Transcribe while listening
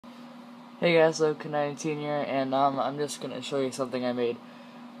Hey guys, Loco19 here, and I'm just gonna show you something I made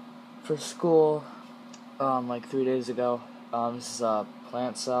for school like 3 days ago. This is a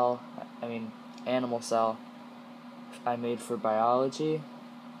plant cell, animal cell I made for biology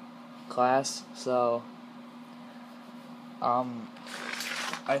class. So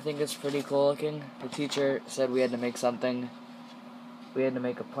I think it's pretty cool looking. The teacher said we had to make something. We had to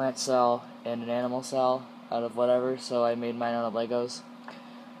make a plant cell and an animal cell out of whatever, so I made mine out of Legos.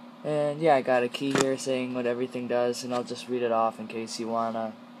 And yeah, I got a key here saying what everything does, and I'll just read it off in case you want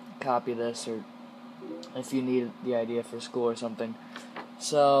to copy this or if you need the idea for school or something.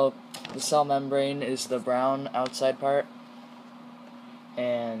 So, the cell membrane is the brown outside part,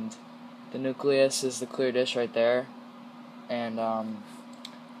 and the nucleus is the clear dish right there, and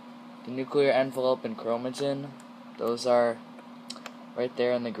the nuclear envelope and chromatin, those are right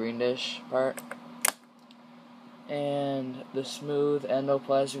there in the green dish part. And the smooth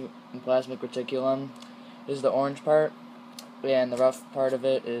endoplasmic reticulum is the orange part, and the rough part of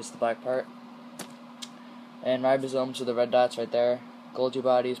it is the black part. And ribosomes are the red dots right there. Golgi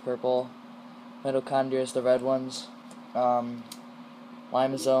body is purple. Mitochondria is the red ones.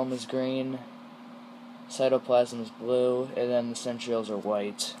 Lysosome is green. Cytoplasm is blue, and then the centrioles are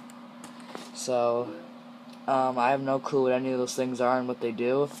white. So, I have no clue what any of those things are and what they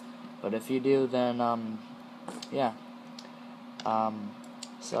do, but if you do, then yeah.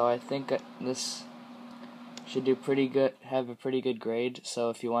 So I think this should do pretty good, have a pretty good grade, so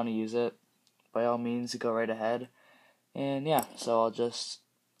if you want to use it, by all means, go right ahead. And yeah, so I'll just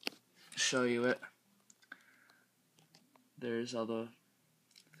show you it. There's all the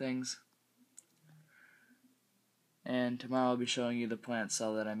things. And tomorrow I'll be showing you the plant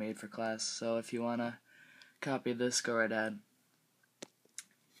cell that I made for class, so if you want to copy this, go right ahead.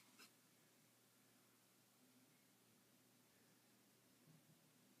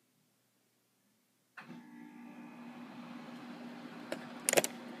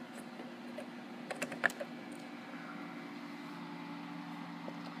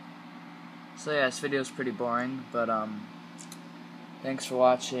 So yeah, this video is pretty boring, but thanks for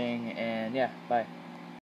watching, and yeah, bye.